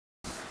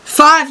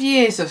5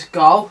 years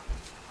ago,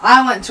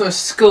 I went to a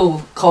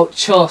school called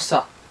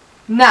Chaucer.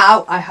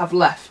 Now I have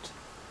left.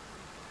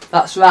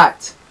 That's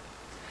right.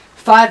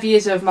 5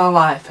 years of my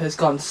life has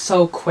gone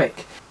so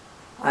quick.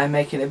 I'm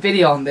making a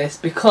video on this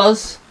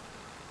because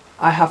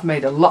I have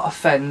made a lot of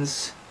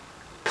friends,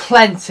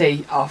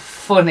 plenty of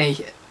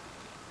funny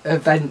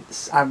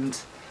events and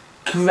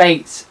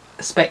great,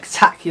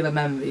 spectacular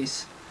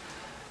memories.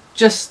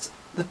 Just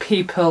the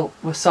people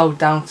were so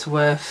down to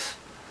earth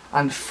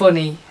and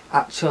funny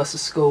at Chaucer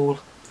School.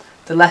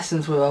 The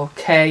lessons were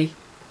okay.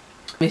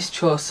 Miss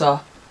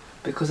Chaucer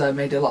because I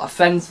made a lot of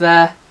friends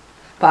there,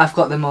 but I've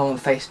got them all on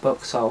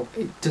Facebook, so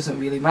it doesn't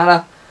really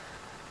matter.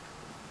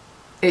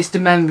 It's the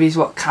memories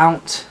what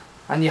count,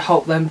 and you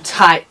hold them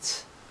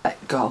tight.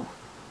 Let go.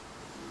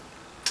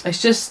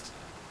 It's just,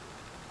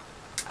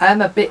 I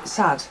am a bit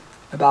sad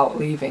about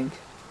leaving.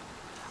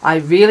 I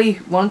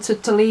really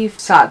wanted to leave.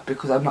 Sad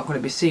because I'm not going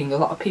to be seeing a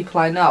lot of people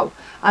I know,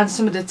 and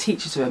some of the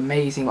teachers are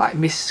amazing, like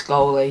Miss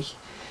Scully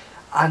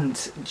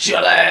and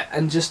Julie,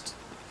 and just,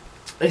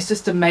 it's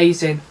just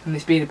amazing, and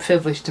it's been a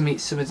privilege to meet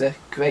some of the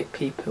great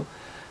people.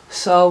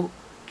 So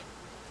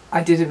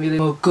I didn't really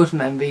know good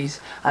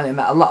memories, and I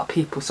met a lot of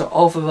people, so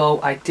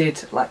overall I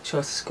did like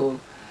Chaucer School,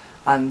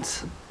 and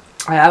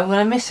I am going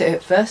to miss it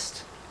at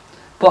first,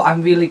 but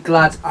I'm really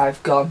glad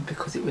I've gone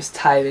because it was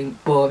tiring,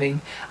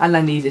 boring, and I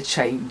need a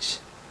change.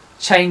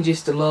 Change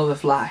is the law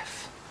of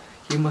life.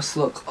 You must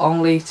look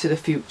only to the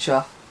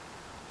future,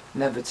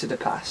 never to the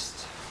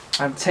past.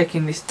 I'm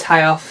taking this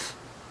tie off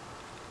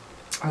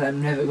and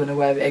I'm never going to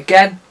wear it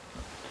again.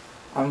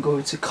 I'm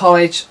going to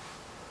college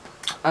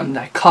and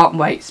I can't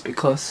wait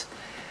because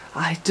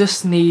I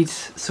just need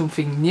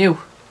something new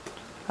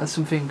and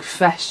something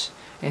fresh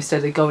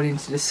instead of going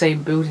into the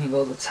same building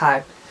all the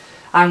time.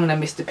 I'm going to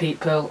miss the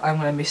people, I'm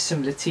going to miss some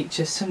of the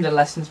teachers, some of the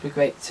lessons were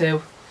great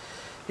too.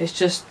 It's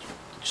just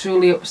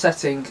truly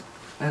upsetting,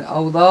 and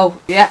although,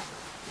 yeah,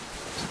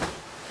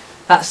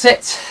 that's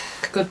it,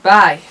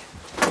 goodbye.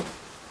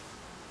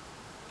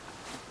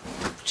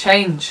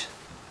 Change.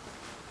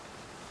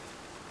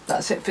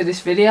 That's it for this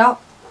video.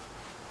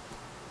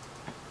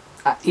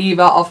 An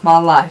era of my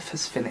life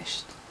has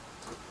finished.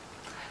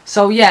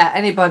 So yeah,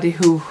 anybody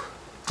who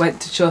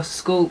went to Chaucer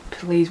School,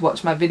 please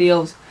watch my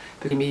videos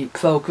because me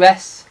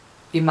progress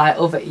in my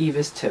other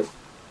eras too.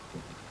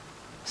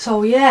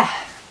 So yeah,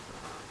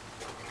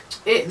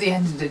 at the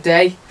end of the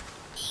day,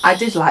 I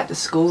did like the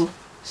school.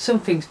 Some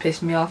things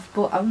pissed me off,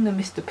 but I'm gonna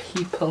miss the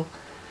people.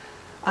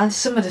 And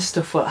some of the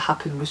stuff what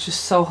happened was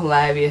just so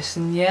hilarious,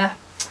 and yeah,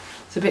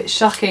 it's a bit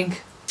shocking.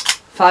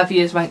 5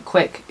 years went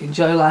quick.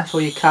 Enjoy life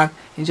while you can.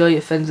 Enjoy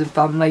your friends and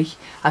family.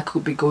 I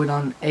could be going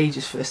on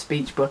ages for a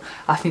speech, but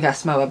I think I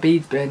smell a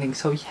bead burning,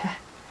 so yeah,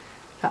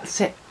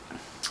 that's it.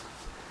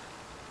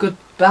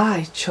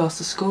 Goodbye,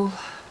 Chaucer School.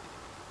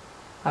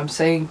 I'm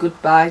saying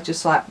goodbye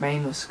just like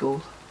Maynard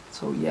School,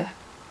 so yeah.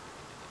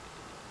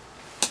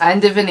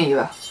 End of an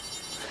era.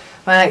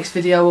 My next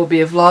video will be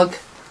a vlog.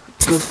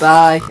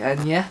 Goodbye,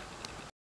 and yeah.